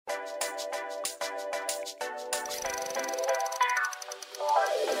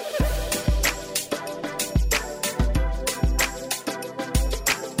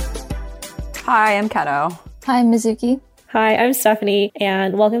Hi, I'm Keto. Hi, Mizuki. Hi, I'm Stephanie,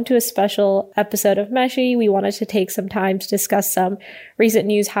 and welcome to a special episode of Meshi. We wanted to take some time to discuss some recent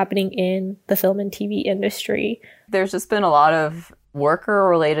news happening in the film and TV industry. There's just been a lot of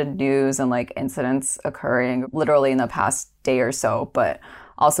worker-related news and incidents occurring literally in the past day or so, but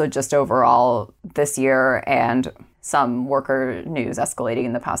also just overall this year, and some worker news escalating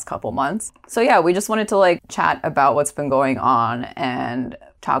in the past couple months. So yeah, we just wanted to chat about what's been going on and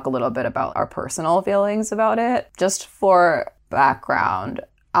talk a little bit about our personal feelings about it. Just for background,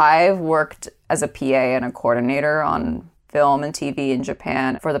 I've worked as a PA and a coordinator on film and TV in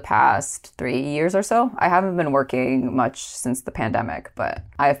Japan for the past 3 years or so. I haven't been working much since the pandemic, but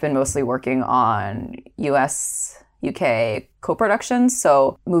I've been mostly working on US, UK co-productions,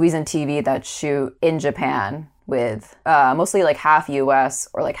 so movies and TV that shoot in Japan with mostly half US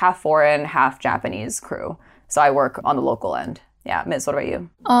or half foreign, half Japanese crew. So I work on the local end. Yeah, Miz, what about you?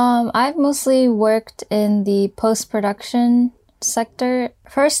 I've mostly worked in the post-production sector.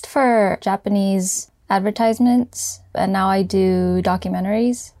 First for Japanese advertisements, and now I do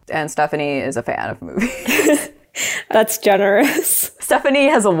documentaries. And Stephanie is a fan of movies. That's generous. Stephanie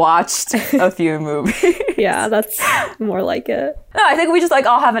has watched a few movies. Yeah, that's more like it. No, I think we just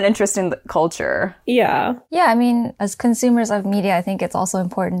all have an interest in the culture. Yeah. Yeah, I mean, as consumers of media, I think it's also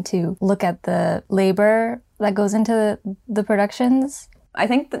important to look at the labor that goes into the productions. I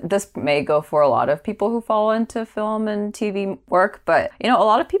think that this may go for a lot of people who fall into film and TV work, but a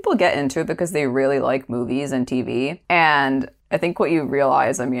lot of people get into it because they really like movies and TV. And I think what you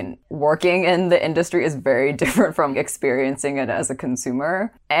realize, working in the industry is very different from experiencing it as a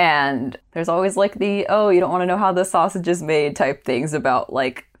consumer. And there's always you don't want to know how the sausage is made type things about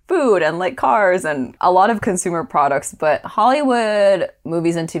food and cars and a lot of consumer products. But Hollywood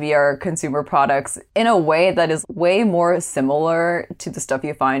movies and TV are consumer products in a way that is way more similar to the stuff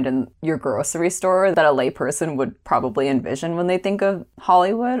you find in your grocery store that a layperson would probably envision when they think of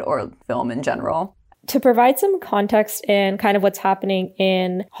Hollywood or film in general. To provide some context in kind of what's happening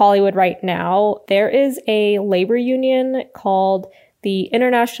in Hollywood right now, there is a labor union called the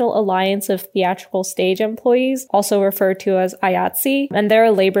International Alliance of Theatrical Stage Employees, also referred to as IATSE. And they're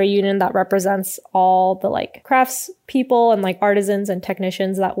a labor union that represents all the crafts people and artisans and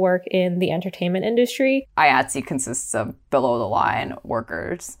technicians that work in the entertainment industry. IATSE consists of below the line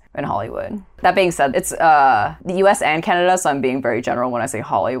workers in Hollywood. That being said, it's the US and Canada, so I'm being very general when I say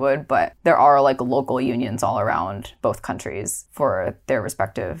Hollywood, but there are local unions all around both countries for their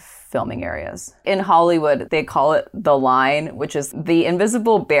respective filming areas. In Hollywood, they call it the line, which is the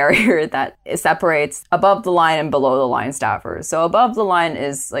invisible barrier that separates above the line and below the line staffers. So above the line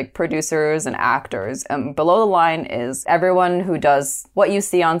is producers and actors, and below the line is everyone who does what you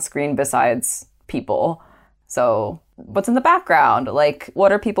see on screen besides people. So what's in the background?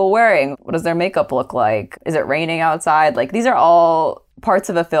 What are people wearing? What does their makeup look like? Is it raining outside? These are all parts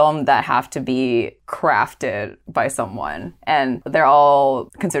of a film that have to be crafted by someone, and they're all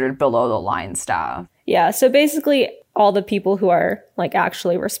considered below the line staff. Yeah, so basically all the people who are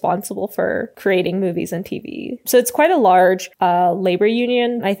actually responsible for creating movies and TV. So it's quite a large labor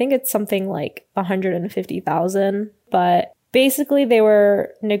union. I think it's something 150,000, but basically they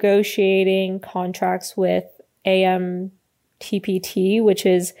were negotiating contracts with AMTPT, which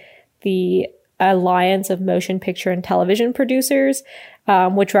is the Alliance of Motion Picture and Television Producers,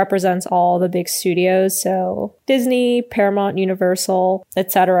 which represents all the big studios, so Disney, Paramount, Universal,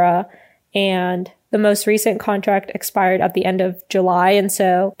 etc. And the most recent contract expired at the end of July, and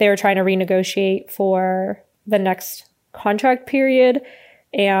so they were trying to renegotiate for the next contract period,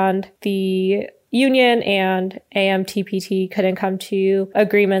 and the union and AMTPT couldn't come to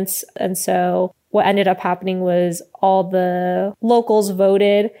agreements, and so what ended up happening was all the locals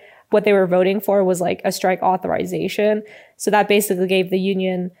voted. What they were voting for was a strike authorization. So that basically gave the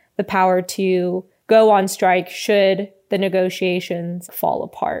union the power to go on strike should the negotiations fall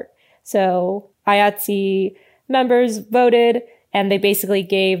apart. So IATSE members voted, and they basically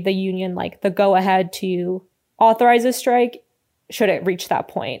gave the union the go ahead to authorize a strike should it reach that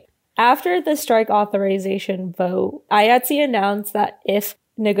point. After the strike authorization vote, IATSE announced that if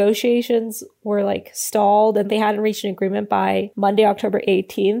negotiations were stalled and they hadn't reached an agreement by Monday, October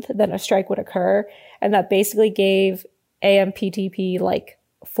 18th, then a strike would occur. And that basically gave AMPTP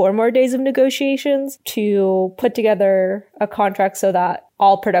 4 more days of negotiations to put together a contract so that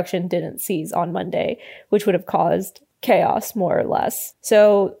all production didn't cease on Monday, which would have caused chaos more or less.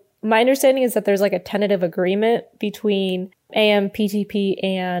 So my understanding is that there's a tentative agreement between AMPTP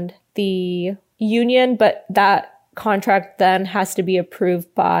and the union, but that contract then has to be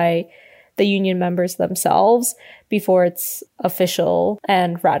approved by the union members themselves before it's official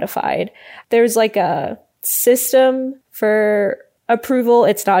and ratified. There's like a system for approval.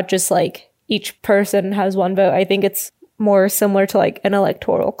 It's not just like each person has one vote. I think it's more similar to like an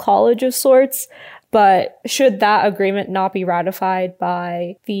electoral college of sorts. But should that agreement not be ratified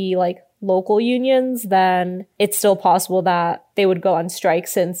by the like local unions, then it's still possible that they would go on strike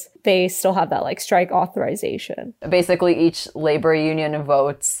since they still have that like strike authorization. Basically, each labor union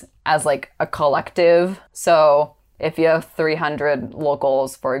votes as like a collective. So if you have 300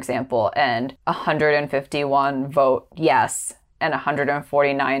 locals, for example, and 151 vote yes and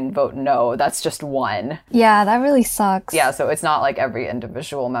 149 vote no, that's just one. Yeah, that really sucks. Yeah, so it's not like every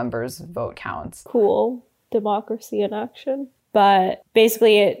individual member's vote counts. Cool. Democracy in action. But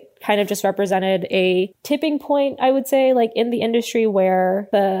basically it kind of just represented a tipping point, I would say, like in the industry where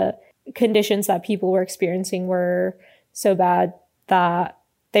the conditions that people were experiencing were so bad that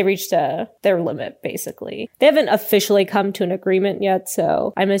they reached their limit, basically. They haven't officially come to an agreement yet,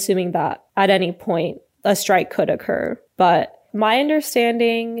 so I'm assuming that at any point a strike could occur. But my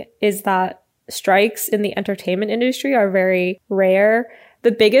understanding is that strikes in the entertainment industry are very rare.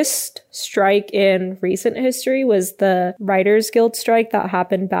 The biggest strike in recent history was the Writers Guild strike that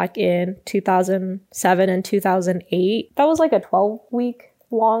happened back in 2007 and 2008. That was like a 12-week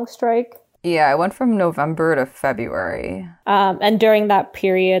long strike. Yeah, it went from November to February. And during that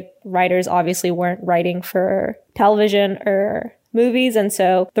period, writers obviously weren't writing for television or movies. And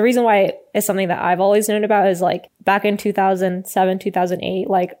so the reason why it's something that I've always known about is like back in 2007, 2008,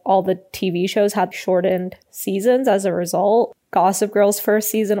 like all the TV shows had shortened seasons as a result. Gossip Girl's first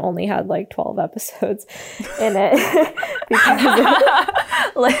season only had like 12 episodes in it.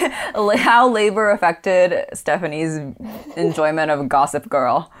 How labor affected Stephanie's enjoyment of Gossip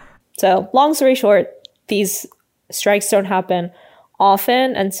Girl. So long story short, these strikes don't happen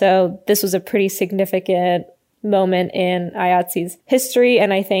often. And so this was a pretty significant moment in IATSE's history.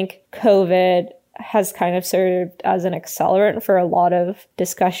 And I think COVID has kind of served as an accelerant for a lot of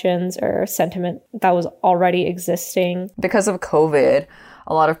discussions or sentiment that was already existing. Because of COVID,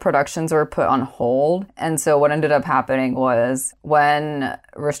 a lot of productions were put on hold. And so what ended up happening was when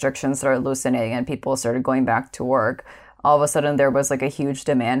restrictions started loosening and people started going back to work, all of a sudden there was like a huge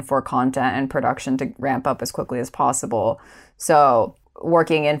demand for content and production to ramp up as quickly as possible. So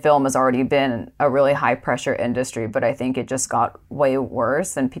working in film has already been a really high pressure industry, but I think it just got way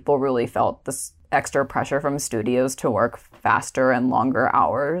worse and people really felt this extra pressure from studios to work faster and longer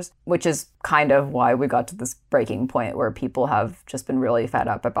hours, which is kind of why we got to this breaking point where people have just been really fed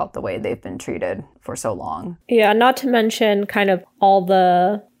up about the way they've been treated for so long. Yeah, not to mention kind of all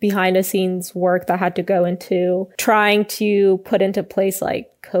the behind the scenes work that had to go into trying to put into place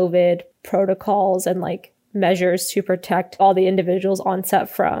like COVID protocols and like measures to protect all the individuals on set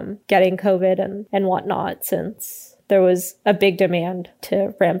from getting COVID and whatnot, since there was a big demand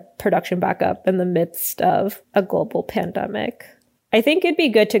to ramp production back up in the midst of a global pandemic. I think it'd be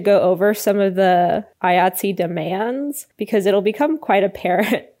good to go over some of the IATSE demands because it'll become quite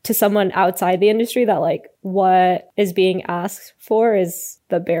apparent to someone outside the industry that like what is being asked for is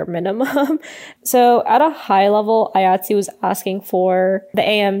the bare minimum. So at a high level, IATSE was asking for the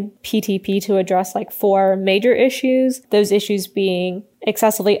AMPTP to address like 4 major issues. Those issues being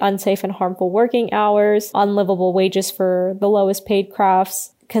excessively unsafe and harmful working hours, unlivable wages for the lowest paid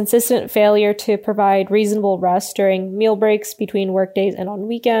crafts, consistent failure to provide reasonable rest during meal breaks between workdays and on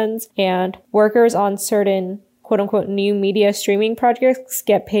weekends, and workers on certain quote-unquote new media streaming projects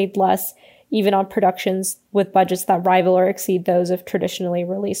get paid less even on productions with budgets that rival or exceed those of traditionally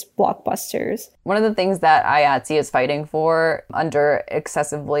released blockbusters. One of the things that IATSE is fighting for under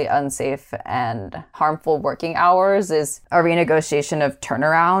excessively unsafe and harmful working hours is a renegotiation of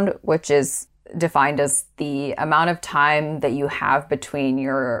turnaround, which is defined as the amount of time that you have between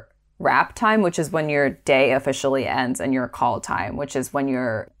your wrap time, which is when your day officially ends, and your call time, which is when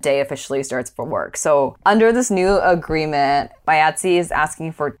your day officially starts for work. So under this new agreement, IATSE is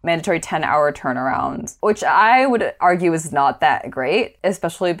asking for mandatory 10-hour turnarounds, which I would argue is not that great,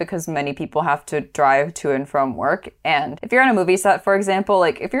 especially because many people have to drive to and from work. And if you're on a movie set, for example,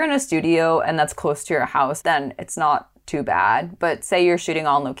 like if you're in a studio and that's close to your house, then it's not too bad. But say you're shooting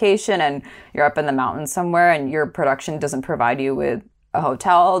on location and you're up in the mountains somewhere and your production doesn't provide you with a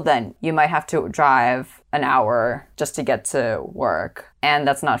hotel, then you might have to drive an hour just to get to work. And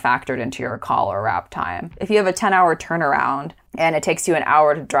that's not factored into your call or wrap time. If you have a 10-hour turnaround and it takes you an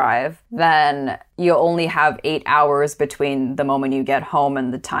hour to drive, then you only have 8 hours between the moment you get home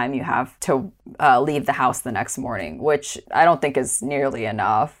and the time you have to leave the house the next morning, which I don't think is nearly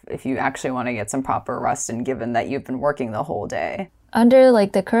enough if you actually want to get some proper rest and given that you've been working the whole day. Under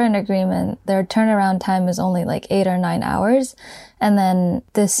like the current agreement, their turnaround time is only like 8 or 9 hours. And then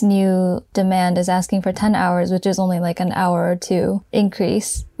this new demand is asking for 10 hours, which is only like an hour or two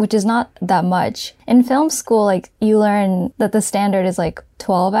increase, which is not that much. In film school, like you learn that the standard is like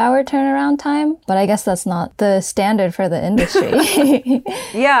 12-hour turnaround time, but I guess that's not the standard for the industry.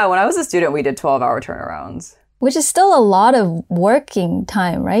 Yeah, when I was a student, we did 12-hour turnarounds. Which is still a lot of working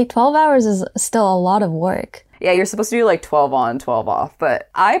time, right? 12 hours is still a lot of work. Yeah, you're supposed to do like 12 on, 12 off.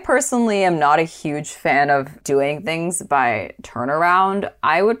 But I personally am not a huge fan of doing things by turnaround.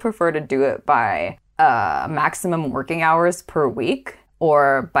 I would prefer to do it by maximum working hours per week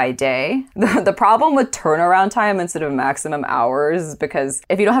or by day. The problem with turnaround time instead of maximum hours is because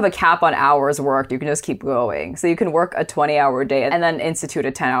if you don't have a cap on hours worked, you can just keep going. So you can work a 20-hour day and then institute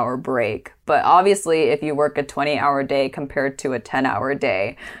a 10-hour break. But obviously, if you work a 20-hour day compared to a 10-hour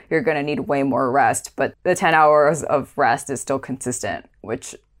day, you're going to need way more rest. But the 10 hours of rest is still consistent,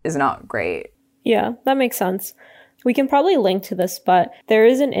 which is not great. Yeah, that makes sense. We can probably link to this, but there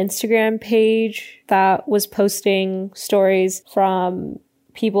is an Instagram page that was posting stories from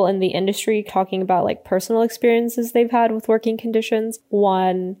people in the industry talking about like personal experiences they've had with working conditions.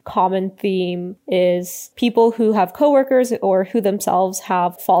 One common theme is people who have coworkers or who themselves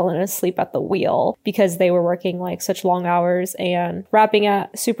have fallen asleep at the wheel because they were working like such long hours and wrapping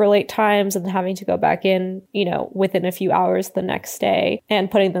at super late times and having to go back in, you know, within a few hours the next day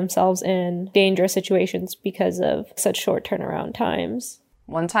and putting themselves in dangerous situations because of such short turnaround times.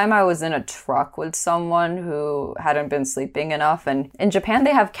 One time I was in a truck with someone who hadn't been sleeping enough, and in Japan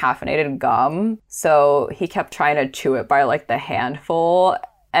they have caffeinated gum, so he kept trying to chew it by like the handful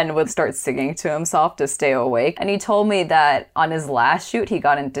and would start singing to himself to stay awake. And he told me that on his last shoot he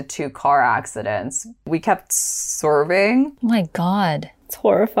got into 2 car accidents. We kept swerving. Oh my God. It's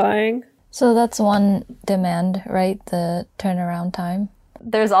horrifying. So that's one demand, right? The turnaround time.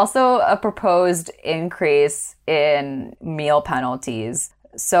 There's also a proposed increase in meal penalties.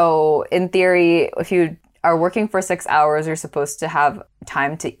 So in theory, if you are working for 6 hours, you're supposed to have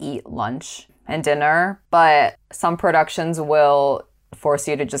time to eat lunch and dinner. But some productions will force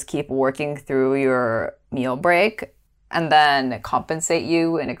you to just keep working through your meal break and then compensate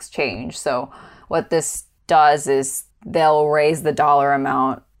you in exchange. So what this does is they'll raise the dollar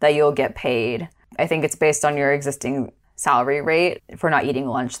amount that you'll get paid. I think it's based on your existing salary rate for not eating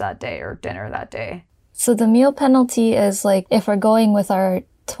lunch that day or dinner that day. So the meal penalty is like if we're going with our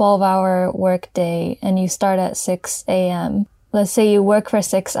 12-hour work day and you start at 6 a.m. Let's say you work for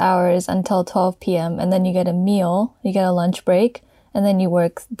 6 hours until 12 p.m. and then you get a meal, you get a lunch break, and then you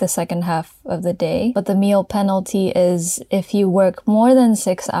work the second half of the day. But the meal penalty is if you work more than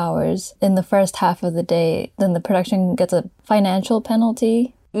 6 hours in the first half of the day, then the production gets a financial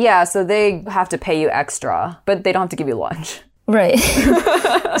penalty. Yeah, so they have to pay you extra, but they don't have to give you lunch. Right.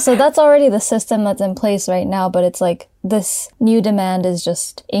 So that's already the system that's in place right now, but it's like this new demand is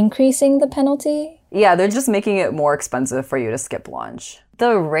just increasing the penalty. Yeah, they're just making it more expensive for you to skip lunch.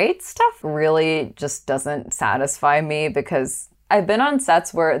 The rate stuff really just doesn't satisfy me because I've been on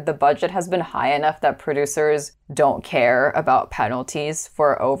sets where the budget has been high enough that producers don't care about penalties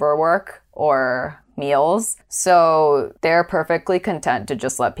for overwork or meals. So they're perfectly content to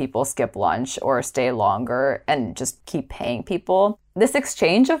just let people skip lunch or stay longer and just keep paying people. This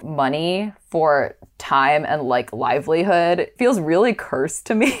exchange of money for time and like livelihood feels really cursed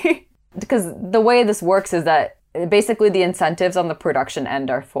to me because the way this works is that basically the incentives on the production end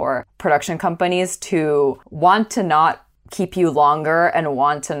are for production companies to want to not keep you longer and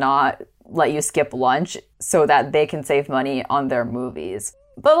want to not let you skip lunch so that they can save money on their movies.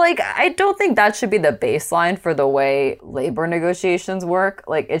 But like, I don't think that should be the baseline for the way labor negotiations work.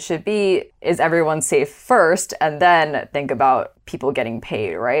 Like, it should be, is everyone safe first and then think about people getting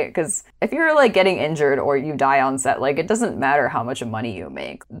paid, right? Because if you're like getting injured or you die on set, like it doesn't matter how much money you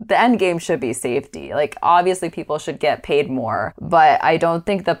make. The end game should be safety. Like, obviously people should get paid more, but I don't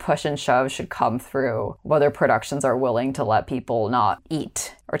think the push and shove should come through whether productions are willing to let people not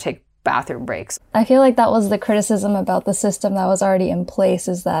eat or take bathroom breaks. I feel like that was the criticism about the system that was already in place,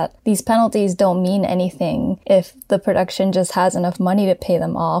 is that these penalties don't mean anything if the production just has enough money to pay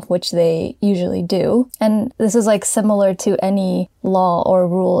them off, which they usually do. And this is like similar to any law or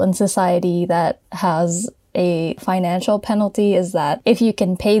rule in society that has a financial penalty is that if you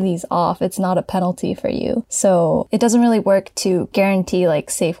can pay these off, it's not a penalty for you. So it doesn't really work to guarantee like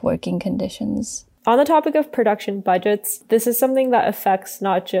safe working conditions. On the topic of production budgets, this is something that affects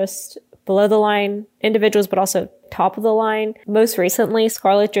not just below the line individuals, but also top of the line. Most recently,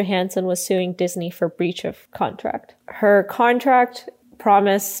 Scarlett Johansson was suing Disney for breach of contract. Her contract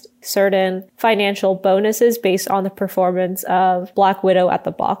promised certain financial bonuses based on the performance of Black Widow at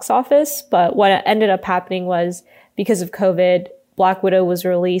the box office. But what ended up happening was, because of COVID, Black Widow was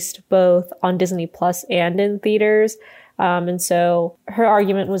released both on Disney Plus and in theaters. And so her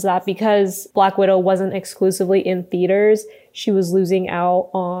argument was that because Black Widow wasn't exclusively in theaters, she was losing out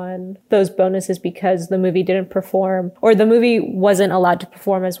on those bonuses because the movie didn't perform, or the movie wasn't allowed to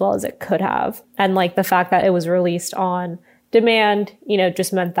perform as well as it could have. And like the fact that it was released on demand,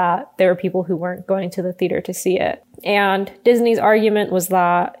 just meant that there were people who weren't going to the theater to see it. And Disney's argument was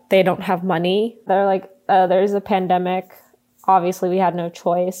that they don't have money. They're like, there's a pandemic. Obviously, we had no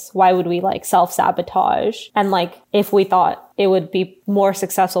choice. Why would we self-sabotage? And if we thought it would be more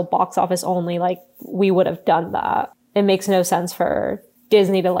successful box office only, we would have done that. It makes no sense for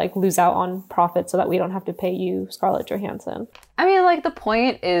Disney to lose out on profit so that we don't have to pay you, Scarlett Johansson. I mean, the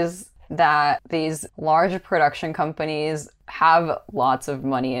point is that these large production companies have lots of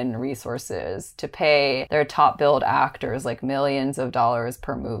money and resources to pay their top billed actors millions of dollars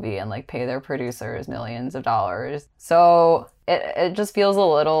per movie and pay their producers millions of dollars. So it just feels a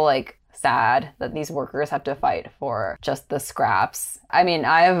little sad that these workers have to fight for just the scraps. I mean,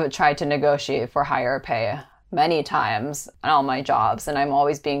 I have tried to negotiate for higher pay many times on all my jobs, and I'm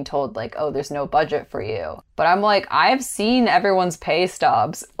always being told oh, there's no budget for you. But I'm I've seen everyone's pay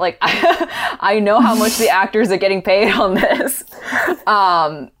stubs. I know how much the actors are getting paid on this.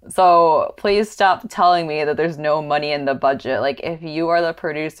 So please stop telling me that there's no money in the budget. If you are the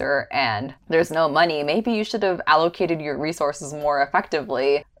producer and there's no money, maybe you should have allocated your resources more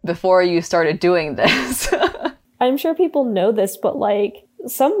effectively before you started doing this. I'm sure people know this, but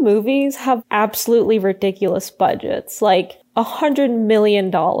some movies have absolutely ridiculous budgets, $100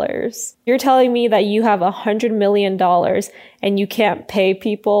 million. You're telling me that you have $100 million and you can't pay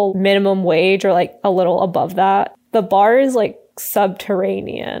people minimum wage or a little above that? The bar is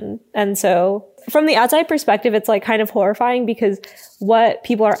subterranean. And so from the outside perspective, it's kind of horrifying because what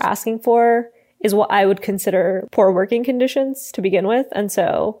people are asking for is what I would consider poor working conditions to begin with. And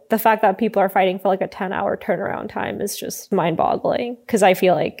so the fact that people are fighting for a 10-hour turnaround time is just mind-boggling, because I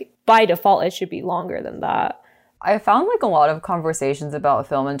feel by default it should be longer than that. I found a lot of conversations about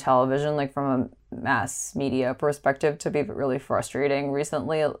film and television, from a mass media perspective, to be really frustrating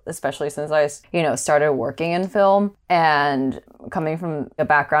recently, especially since I, started working in film, and coming from a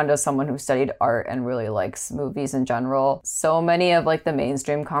background as someone who studied art and really likes movies in general. So many of the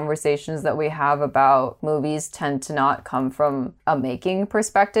mainstream conversations that we have about movies tend to not come from a making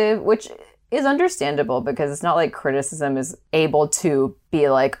perspective, which is understandable because it's not criticism is able to be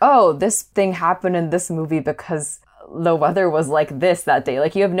oh, this thing happened in this movie because the weather was this that day.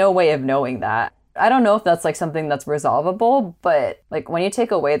 You have no way of knowing that. I don't know if that's something that's resolvable, but when you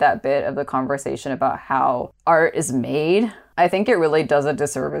take away that bit of the conversation about how art is made, I think it really does a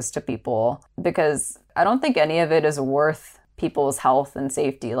disservice to people, because I don't think any of it is worth people's health and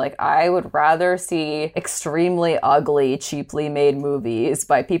safety. I would rather see extremely ugly, cheaply made movies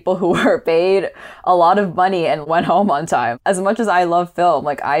by people who were paid a lot of money and went home on time. As much as I love film,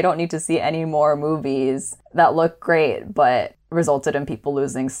 I don't need to see any more movies that look great but resulted in people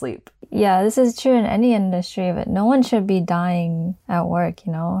losing sleep. Yeah, this is true in any industry, but no one should be dying at work,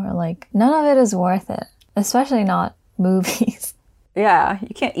 or none of it is worth it, especially not movies. Yeah,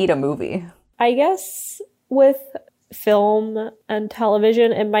 you can't eat a movie. I guess with film and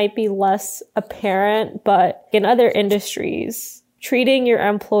television, it might be less apparent, but in other industries, treating your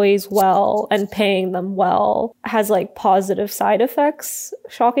employees well and paying them well has positive side effects,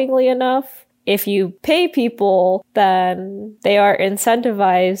 shockingly enough. If you pay people, then they are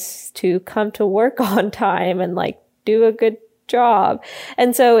incentivized to come to work on time and do a good job.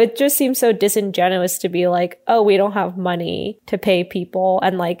 And so it just seems so disingenuous to be oh, we don't have money to pay people,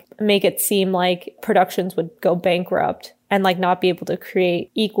 and make it seem like productions would go bankrupt and not be able to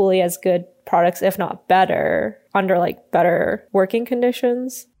create equally as good products, if not better, under better working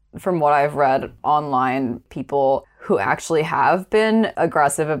conditions. From what I've read online, people who actually have been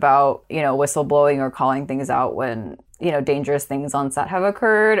aggressive about, whistleblowing or calling things out when dangerous things on set have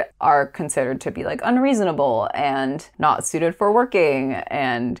occurred are considered to be like unreasonable and not suited for working.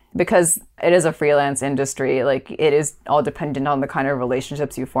 And because it is a freelance industry, like it is all dependent on the kind of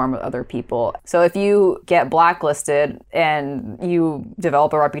relationships you form with other people. So if you get blacklisted and you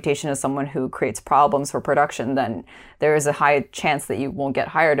develop a reputation as someone who creates problems for production, then there is a high chance that you won't get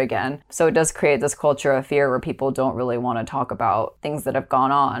hired again. So it does create this culture of fear where people don't really want to talk about things that have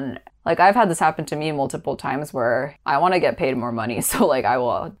gone on. Like I've had this happen to me multiple times where I want to get paid more money. So like I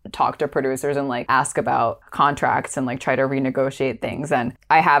will talk to producers and like ask about contracts and like try to renegotiate things. And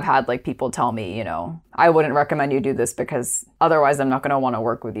I have had like people tell me, I wouldn't recommend you do this because otherwise I'm not going to want to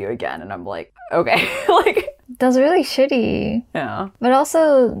work with you again. And I'm like, okay. Like that's really shitty. Yeah. But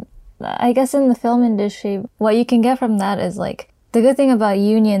also, I guess in the film industry, what you can get from that is like, the good thing about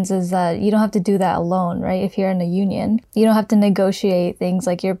unions is that you don't have to do that alone, right? If you're in a union, you don't have to negotiate things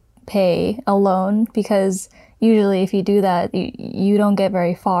like your pay alone, because usually if you do that, you don't get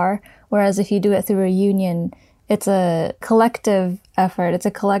very far. Whereas if you do it through a union, it's a collective effort. It's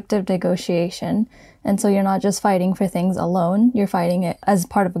a collective negotiation. And so you're not just fighting for things alone. You're fighting it as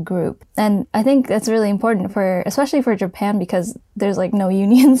part of a group. And I think that's really important especially for Japan, because there's like no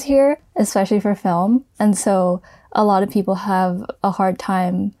unions here, especially for film. And so a lot of people have a hard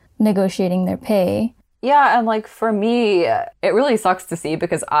time negotiating their pay. Yeah, and like for me, it really sucks to see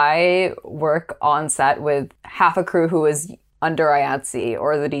because I work on set with half a crew who is under IATSE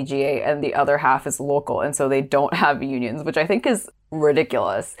or the DGA and the other half is local, and so they don't have unions, which I think is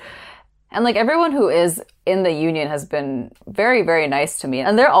ridiculous. And like everyone who is in the union has been very, very nice to me.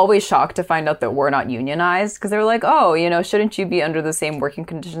 And they're always shocked to find out that we're not unionized because they're like, oh, shouldn't you be under the same working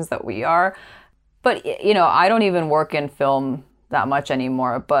conditions that we are? But, I don't even work in film that much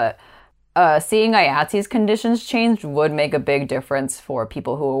anymore, but seeing IATSE's conditions change would make a big difference for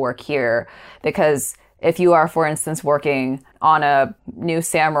people who work here, because if you are, for instance, working on a new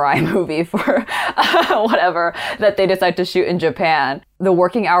samurai movie for whatever that they decide to shoot in Japan, the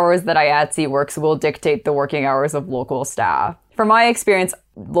working hours that IATSE works will dictate the working hours of local staff. From my experience,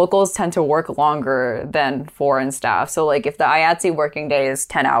 locals tend to work longer than foreign staff. So like if the IATSE working day is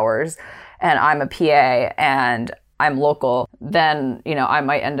 10 hours and I'm a PA and I'm local, then, I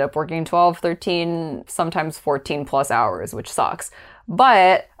might end up working 12, 13, sometimes 14 plus hours, which sucks.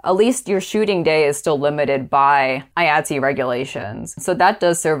 But at least your shooting day is still limited by IATSE regulations. So that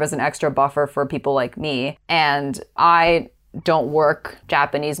does serve as an extra buffer for people like me. And I don't work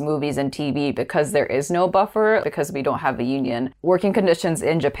Japanese movies and TV because there is no buffer, because we don't have a union. Working conditions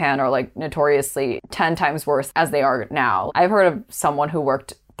in Japan are like notoriously 10 times worse as they are now. I've heard of someone who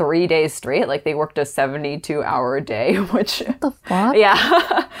worked 3 days straight, like they worked a 72-hour day, which... What the fuck? Yeah.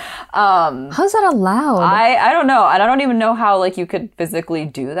 How's that allowed? I don't know. And I don't even know how like you could physically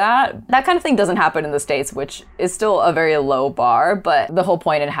do that. That kind of thing doesn't happen in the States, which is still a very low bar. But the whole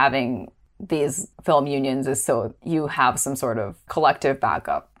point in having these film unions is so you have some sort of collective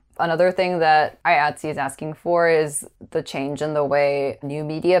backup. Another thing that IATSE is asking for is the change in the way new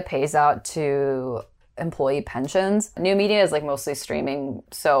media pays out to employee pensions. New media is like mostly streaming,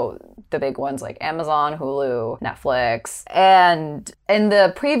 so the big ones like Amazon, Hulu, Netflix. And in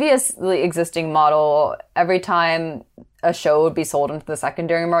the previously existing model, every time a show would be sold into the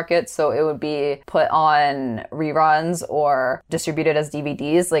secondary market, so it would be put on reruns or distributed as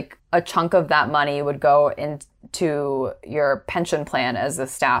DVDs, like a chunk of that money would go into your pension plan as a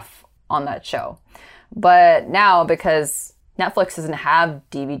staff on that show. But now, because Netflix doesn't have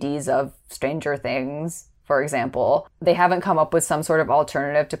DVDs of Stranger Things, for example, they haven't come up with some sort of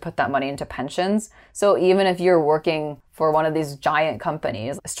alternative to put that money into pensions. So even if you're working for one of these giant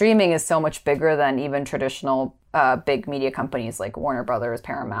companies, streaming is so much bigger than even traditional big media companies like Warner Brothers,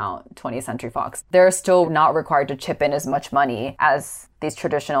 Paramount, 20th Century Fox. They're still not required to chip in as much money as these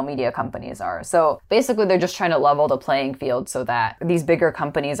traditional media companies are. So basically they're just trying to level the playing field so that these bigger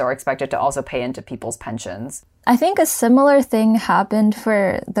companies are expected to also pay into people's pensions. I think a similar thing happened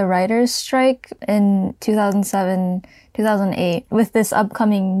for the writers' strike in 2007, 2008 with this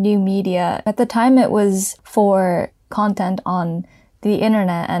upcoming new media. At the time it was for content on the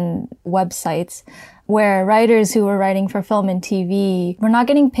internet and websites, where writers who were writing for film and TV were not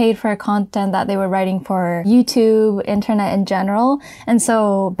getting paid for content that they were writing for YouTube, internet in general. And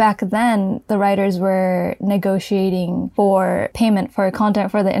so back then, the writers were negotiating for payment for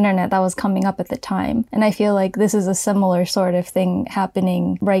content for the internet that was coming up at the time. And I feel like this is a similar sort of thing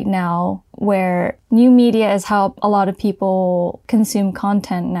happening right now, where new media is how a lot of people consume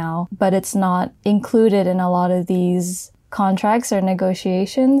content now, but it's not included in a lot of these contracts or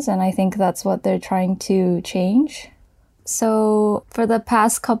negotiations, and I think that's what they're trying to change. So for the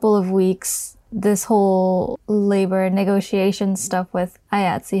past couple of weeks, this whole labor negotiation stuff with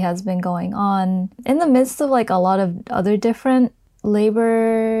IATSE has been going on in the midst of like a lot of other different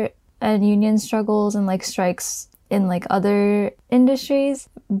labor and union struggles and like strikes in like other industries.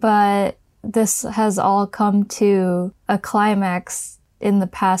 But this has all come to a climax in the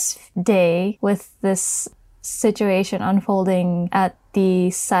past day with this situation unfolding at the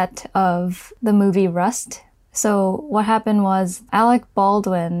set of the movie Rust. So what happened was Alec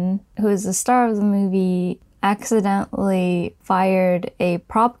Baldwin, who is the star of the movie, accidentally fired a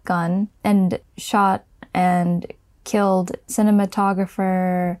prop gun and shot and killed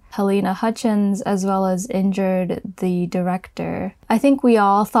cinematographer Helena Hutchins, as well as injured the director. I think we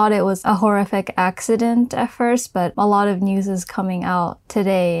all thought it was a horrific accident at first, but a lot of news is coming out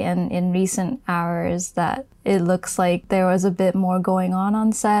today and in recent hours that it looks like there was a bit more going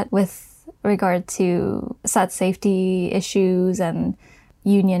on set with regard to set safety issues and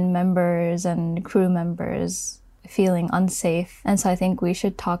union members and crew members feeling unsafe. And so I think we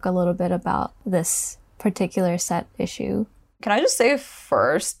should talk a little bit about this particular set issue. Can I just say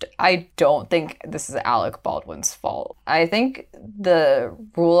first, I don't think this is Alec Baldwin's fault. I think the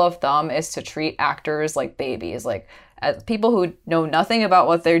rule of thumb is to treat actors like babies, like as people who know nothing about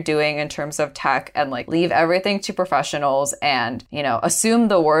what they're doing in terms of tech, and like leave everything to professionals and, you know, assume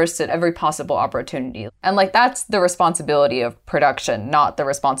the worst at every possible opportunity. And like that's the responsibility of production, not the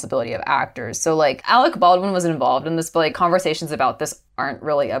responsibility of actors. So like Alec Baldwin was involved in this, but like conversations about this aren't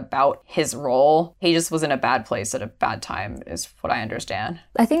really about his role. He just was in a bad place at a bad time is what I understand.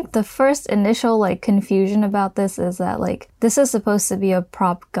 I think the first initial like confusion about this is that like this is supposed to be a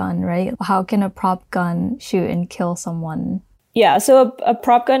prop gun, right? How can a prop gun shoot and kill someone? Yeah, so a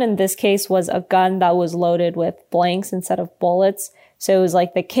prop gun in this case was a gun that was loaded with blanks instead of bullets. So it was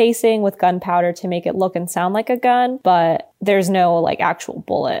like the casing with gunpowder to make it look and sound like a gun, but there's no like actual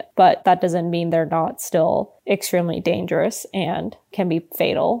bullet. But that doesn't mean they're not still extremely dangerous and can be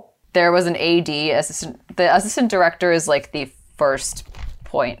fatal. There was an AD, the assistant director is like the first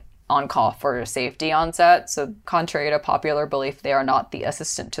point on call for safety on set. So contrary to popular belief, they are not the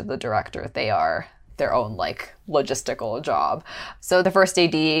assistant to the director. They are their own like logistical job. So the first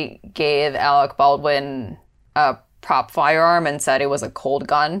AD gave Alec Baldwin a prop firearm and said it was a cold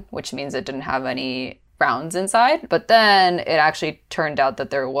gun, which means it didn't have any rounds inside. But then it actually turned out that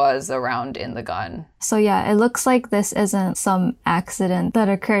there was a round in the gun. So yeah, it looks like this isn't some accident that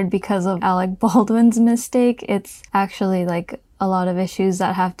occurred because of Alec Baldwin's mistake. It's actually like a lot of issues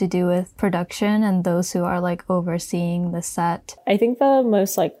that have to do with production and those who are like overseeing the set. I think the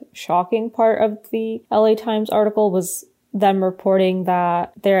most like shocking part of the LA Times article was them reporting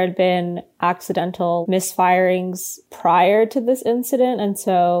that there had been accidental misfirings prior to this incident. And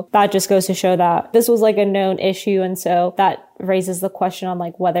so that just goes to show that this was like a known issue. And so that raises the question on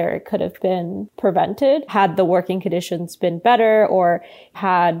like whether it could have been prevented had the working conditions been better or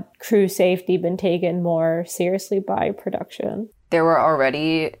had crew safety been taken more seriously by production. There were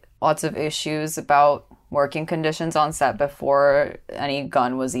already lots of issues about working conditions on set before any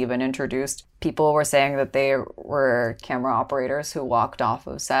gun was even introduced. People were saying that they were camera operators who walked off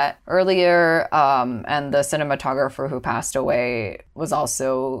of set earlier, and the cinematographer who passed away was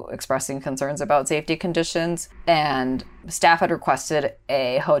also expressing concerns about safety conditions. And staff had requested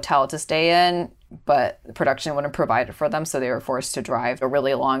a hotel to stay in, but production wouldn't provide it for them, so they were forced to drive a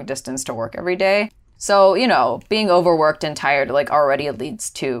really long distance to work every day. So, you know, being overworked and tired, like, already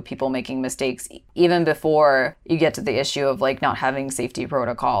leads to people making mistakes even before you get to the issue of, like, not having safety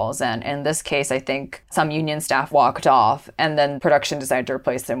protocols. And in this case, I think some union staff walked off and then production decided to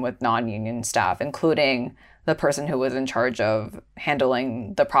replace them with non-union staff, including the person who was in charge of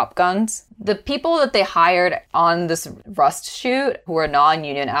handling the prop guns. The people that they hired on this Rust shoot who were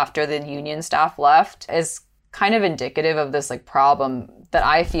non-union after the union staff left is kind of indicative of this, like, problem that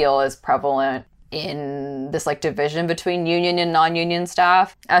I feel is prevalent in this like division between union and non-union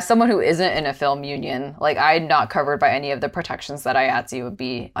staff. As someone who isn't in a film union, like I'm not covered by any of the protections that IATSE would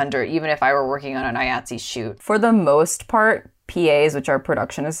be under, even if I were working on an IATSE shoot. For the most part, PAs, which are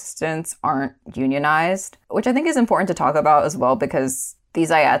production assistants, aren't unionized, which I think is important to talk about as well because these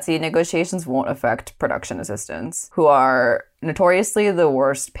IATSE negotiations won't affect production assistants, who are notoriously the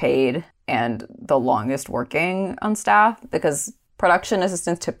worst paid and the longest working on staff, because production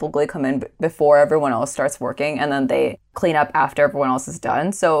assistants typically come in before everyone else starts working, and then they clean up after everyone else is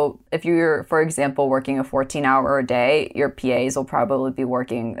done. So if you're, for example, working a 14-hour a day, your PAs will probably be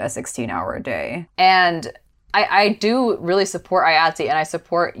working a 16-hour a day. And I do really support IATSE and I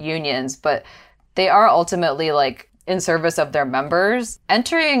support unions, but they are ultimately like in service of their members.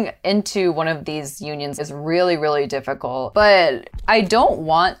 Entering into one of these unions is really, really difficult. But I don't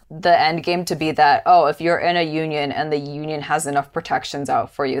want the end game to be that, oh, if you're in a union and the union has enough protections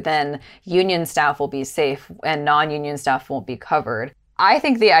out for you, then union staff will be safe and non-union staff won't be covered. I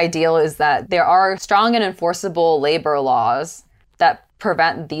think the ideal is that there are strong and enforceable labor laws that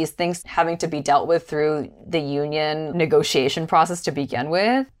prevent these things having to be dealt with through the union negotiation process to begin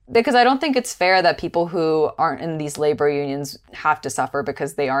with. Because I don't think it's fair that people who aren't in these labor unions have to suffer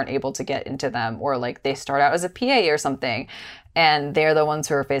because they aren't able to get into them, or like they start out as a PA or something and they're the ones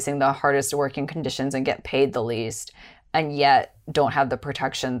who are facing the hardest working conditions and get paid the least, and yet don't have the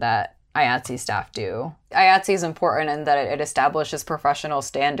protection that IATSE staff do. IATSE is important in that it establishes professional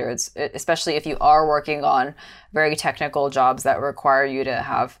standards, especially if you are working on very technical jobs that require you to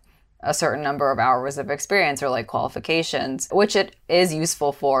have a certain number of hours of experience or like qualifications, which it is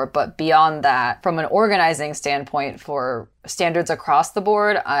useful for. But beyond that, from an organizing standpoint for standards across the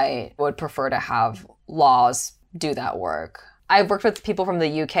board, I would prefer to have laws do that work. I've worked with people from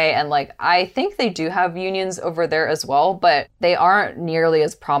the UK and like, I think they do have unions over there as well, but they aren't nearly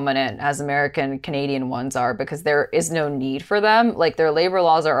as prominent as American Canadian ones are because there is no need for them. Like their labor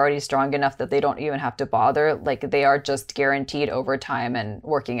laws are already strong enough that they don't even have to bother. Like they are just guaranteed overtime and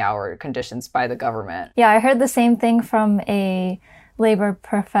working hour conditions by the government. Yeah, I heard the same thing from a labor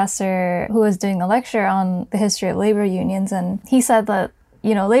professor who was doing a lecture on the history of labor unions. And he said that,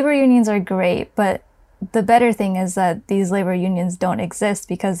 you know, labor unions are great, but the better thing is that these labor unions don't exist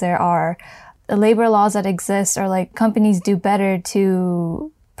because there are labor laws that exist, or like companies do better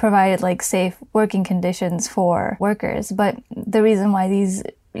to provide like safe working conditions for workers. But the reason why these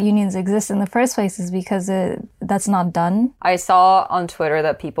unions exist in the first place is because that's not done. I saw on Twitter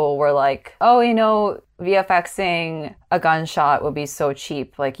that people were like, oh, you know, VFXing a gunshot would be so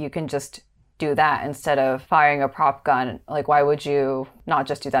cheap. Like you can just do that instead of firing a prop gun. Like, why would you not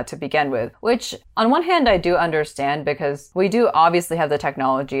just do that to begin with? Which on one hand, I do understand because we do obviously have the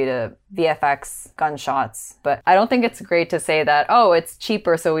technology to VFX gunshots, but I don't think it's great to say that, oh, it's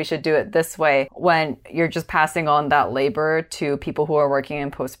cheaper, so we should do it this way when you're just passing on that labor to people who are working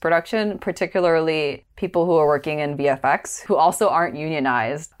in post-production, particularly people who are working in VFX who also aren't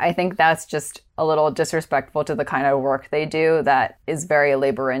unionized. I think that's just a little disrespectful to the kind of work they do that is very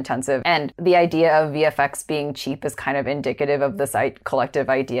labor intensive. And the idea of VFX being cheap is kind of indicative of this collective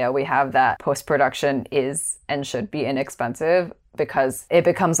idea we have that post-production is and should be inexpensive, because it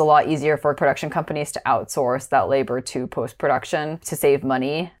becomes a lot easier for production companies to outsource that labor to post-production to save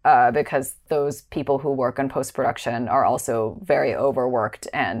money, because those people who work in post-production are also very overworked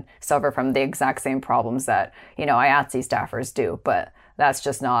and suffer from the exact same problems that, you know, IATSE staffers do. But that's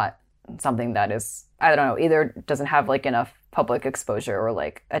just not something that is, I don't know, either doesn't have like enough public exposure or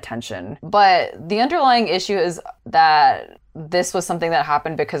like attention. But the underlying issue is that this was something that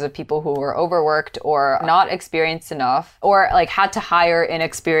happened because of people who were overworked or not experienced enough, or like had to hire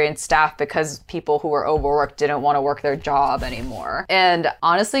inexperienced staff because people who were overworked didn't want to work their job anymore. And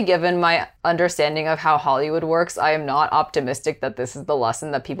honestly, given my understanding of how Hollywood works, I am not optimistic that this is the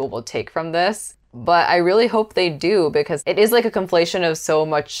lesson that people will take from this. But I really hope they do, because it is like a conflation of so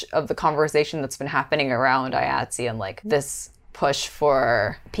much of the conversation that's been happening around IATSE and like this push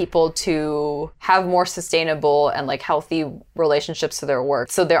for people to have more sustainable and like healthy relationships to their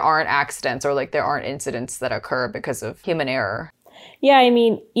work, so there aren't accidents or like there aren't incidents that occur because of human error. Yeah, I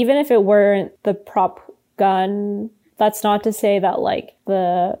mean, even if it weren't the prop gun, that's not to say that like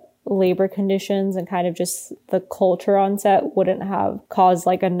the labor conditions and kind of just the culture on set wouldn't have caused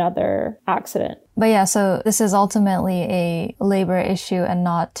like another accident. But yeah, so this is ultimately a labor issue and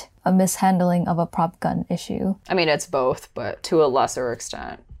not a mishandling of a prop gun issue. I mean, it's both, but to a lesser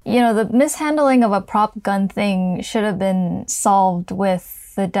extent. You know, the mishandling of a prop gun thing should have been solved with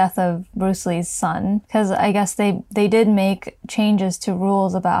the death of Bruce Lee's son, because I guess they did make changes to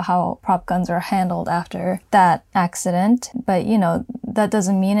rules about how prop guns are handled after that accident. But, you know, that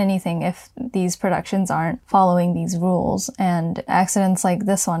doesn't mean anything if these productions aren't following these rules, and accidents like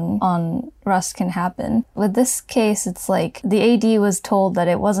this one on Rust can happen. With this case, it's like the AD was told that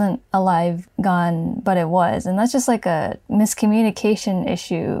it wasn't a live gun, but it was, and that's just like a miscommunication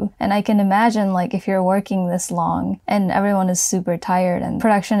issue. And I can imagine, like, if you're working this long and everyone is super tired and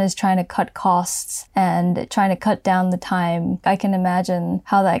production is trying to cut costs and trying to cut down the time, I can imagine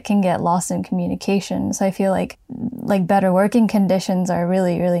how that can get lost in communication. So I feel like better working conditions are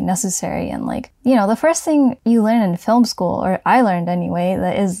really, really necessary. And like, you know, the first thing you learn in film school, or I learned anyway,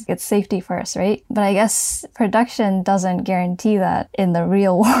 that is it's safety first, right? But I guess production doesn't guarantee that in the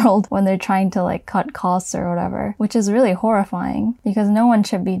real world when they're trying to like cut costs or whatever, which is really horrifying because no one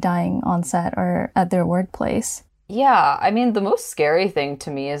should be dying on set or at their workplace. Yeah, I mean, the most scary thing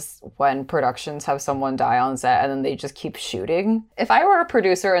to me is when productions have someone die on set and then they just keep shooting. If I were a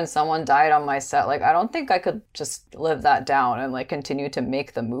producer and someone died on my set, like, I don't think I could just live that down and like continue to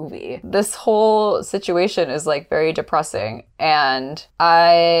make the movie. This whole situation is like very depressing, and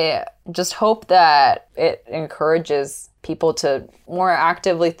I just hope that it encourages people to more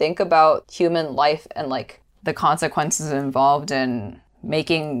actively think about human life and like the consequences involved in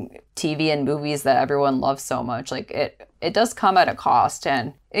making TV and movies that everyone loves so much. Like it does come at a cost,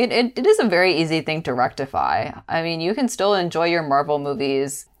 and it is a very easy thing to rectify. I mean, you can still enjoy your Marvel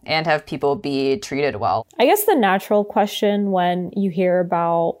movies and have people be treated well. I guess the natural question when you hear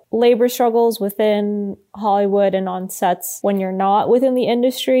about labor struggles within Hollywood and on sets when you're not within the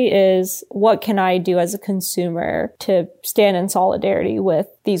industry is, what can I do as a consumer to stand in solidarity with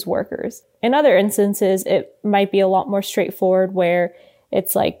these workers? In other instances, it might be a lot more straightforward, where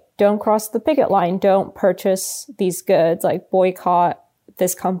it's like, don't cross the picket line, don't purchase these goods, like boycott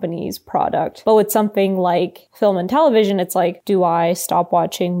this company's product. But with something like film and television, it's like, do I stop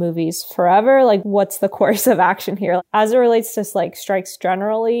watching movies forever? Like, what's the course of action here? As it relates to like strikes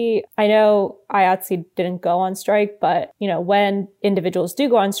generally, I know IATSE didn't go on strike, but you know, when individuals do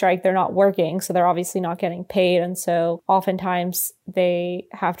go on strike, they're not working, so they're obviously not getting paid. And so oftentimes they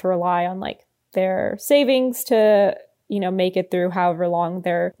have to rely on like their savings to, you know, make it through however long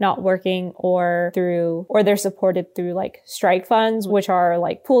they're not working, or they're supported through like strike funds, which are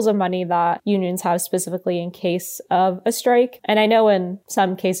like pools of money that unions have specifically in case of a strike. And I know in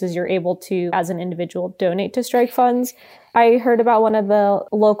some cases you're able to, as an individual, donate to strike funds. I heard about one of the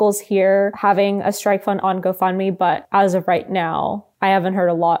locals here having a strike fund on GoFundMe, but as of right now, I haven't heard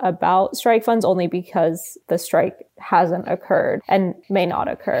a lot about strike funds, only because the strike hasn't occurred and may not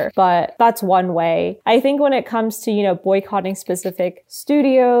occur. But that's one way. I think when it comes to, you know, boycotting specific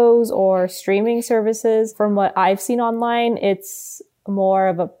studios or streaming services, from what I've seen online, it's more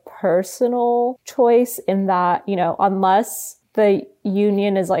of a personal choice in that, you know, unless the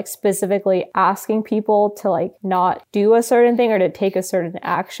union is like specifically asking people to like not do a certain thing or to take a certain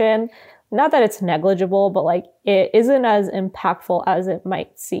action, not that it's negligible, but like it isn't as impactful as it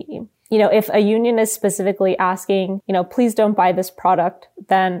might seem. You know, if a union is specifically asking, you know, please don't buy this product,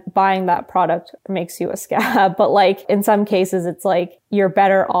 then buying that product makes you a scab. But like in some cases, it's like you're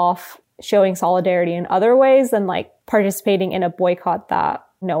better off showing solidarity in other ways than like participating in a boycott that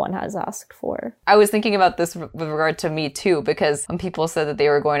no one has asked for. I was thinking about this with regard to Me Too, because when people said that they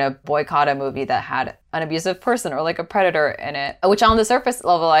were going to boycott a movie that had an abusive person or like a predator in it, which on the surface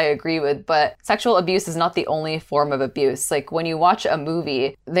level I agree with, but sexual abuse is not the only form of abuse. Like when you watch a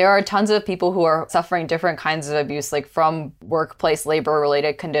movie, there are tons of people who are suffering different kinds of abuse, like from workplace labor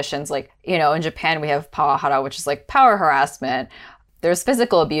related conditions. Like, you know, in Japan we have pawahara, which is like power harassment. There's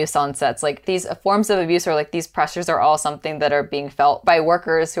physical abuse on sets. Like these forms of abuse, or like these pressures, are all something that are being felt by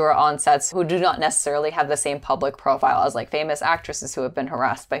workers who are on sets who do not necessarily have the same public profile as like famous actresses who have been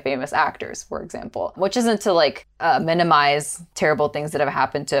harassed by famous actors, for example. Which isn't to like minimize terrible things that have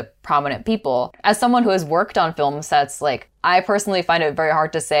happened to prominent people. As someone who has worked on film sets, like I personally find it very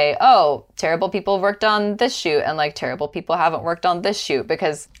hard to say, oh, terrible people worked on this shoot and like terrible people haven't worked on this shoot,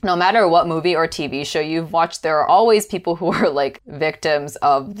 because no matter what movie or TV show you've watched, there are always people who are like victims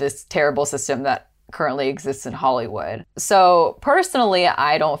of this terrible system that currently exists in Hollywood. So personally,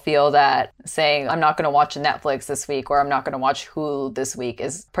 I don't feel that saying I'm not going to watch Netflix this week or I'm not going to watch Hulu this week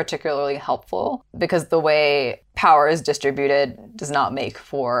is particularly helpful, because the way power is distributed does not make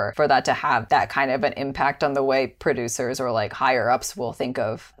for that to have that kind of an impact on the way producers or like higher ups will think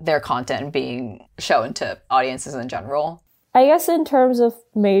of their content being shown to audiences in general. I guess in terms of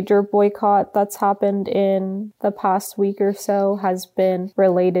major boycott that's happened in the past week or so has been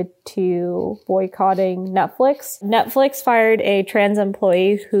related to boycotting Netflix. Netflix fired a trans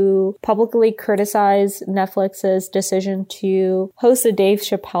employee who publicly criticized Netflix's decision to host a Dave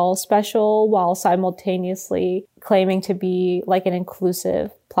Chappelle special while simultaneously claiming to be like an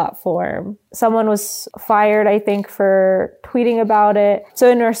inclusive platform. Someone was fired, I think, for tweeting about it.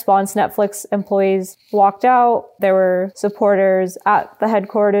 So in response, Netflix employees walked out. There were supporters at the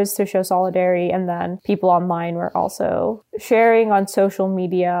headquarters to show solidarity. And then people online were also sharing on social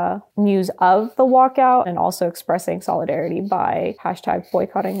media news of the walkout and also expressing solidarity by hashtag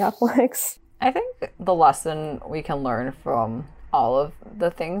boycotting Netflix. I think the lesson we can learn from all of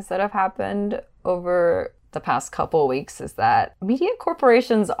the things that have happened over the past couple of weeks is that media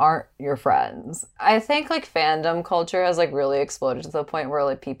corporations aren't your friends. I think like fandom culture has like really exploded to the point where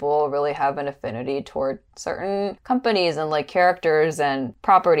like people really have an affinity toward certain companies and like characters and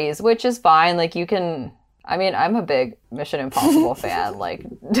properties, which is fine. Like you can, I mean, I'm a big Mission Impossible fan. Like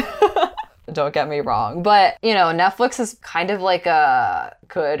don't get me wrong. But, you know, Netflix is kind of like a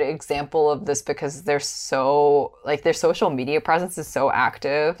good example of this because they're so, like, their social media presence is so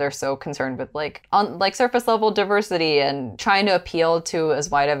active. They're so concerned with, like, surface level diversity and trying to appeal to as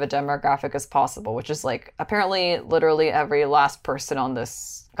wide of a demographic as possible, which is, like, apparently literally every last person on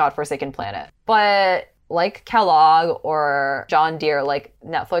this godforsaken planet. But like Kellogg or John Deere, like,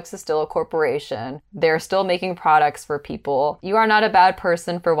 Netflix is still a corporation. They're still making products for people. You are not a bad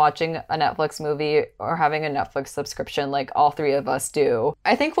person for watching a Netflix movie or having a Netflix subscription like all three of us do.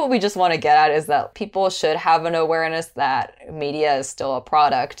 I think what we just want to get at is that people should have an awareness that media is still a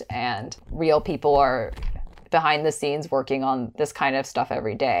product and real people are behind the scenes working on this kind of stuff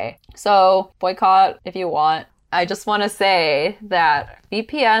every day. So boycott if you want. I just want to say that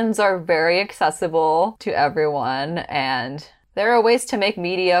VPNs are very accessible to everyone, and there are ways to make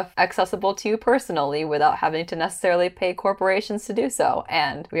media accessible to you personally without having to necessarily pay corporations to do so.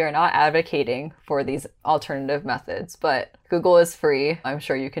 And we are not advocating for these alternative methods, but Google is free. I'm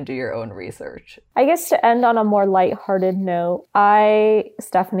sure you can do your own research. I guess to end on a more lighthearted note, I,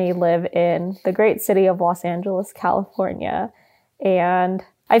 Stephanie, live in the great city of Los Angeles, California, and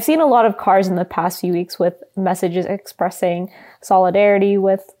I've seen a lot of cars in the past few weeks with messages expressing solidarity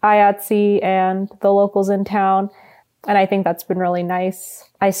with IATSE and the locals in town. And I think that's been really nice.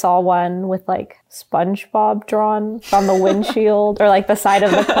 I saw one with like SpongeBob drawn on the windshield or like the side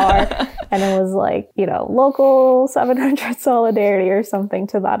of the car. And it was like, you know, local 700 solidarity or something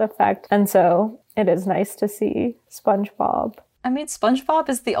to that effect. And so it is nice to see SpongeBob. I mean, SpongeBob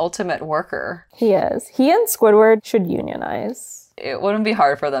is the ultimate worker. He is. He and Squidward should unionize. It wouldn't be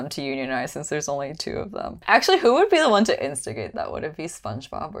hard for them to unionize since there's only two of them. Actually, who would be the one to instigate that? Would it be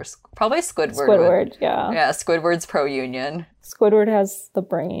SpongeBob or probably Squidward? Squidward, yeah. Yeah, Squidward's pro-union. Squidward has the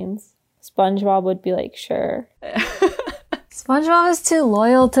brains. SpongeBob would be like, sure. SpongeBob is too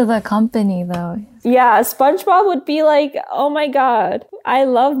loyal to the company, though. Yeah, SpongeBob would be like, oh my god, I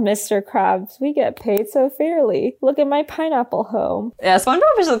love Mr. Krabs. We get paid so fairly. Look at my pineapple home. Yeah,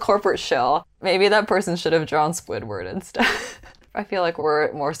 SpongeBob is a corporate shell. Maybe that person should have drawn Squidward instead. I feel like we're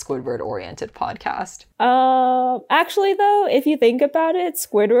a more Squidward-oriented podcast. Actually, though, if you think about it,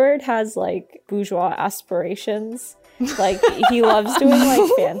 Squidward has, like, bourgeois aspirations. Like, he loves doing,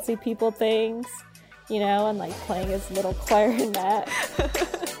 like, fancy people things, you know, and, like, playing his little clarinet.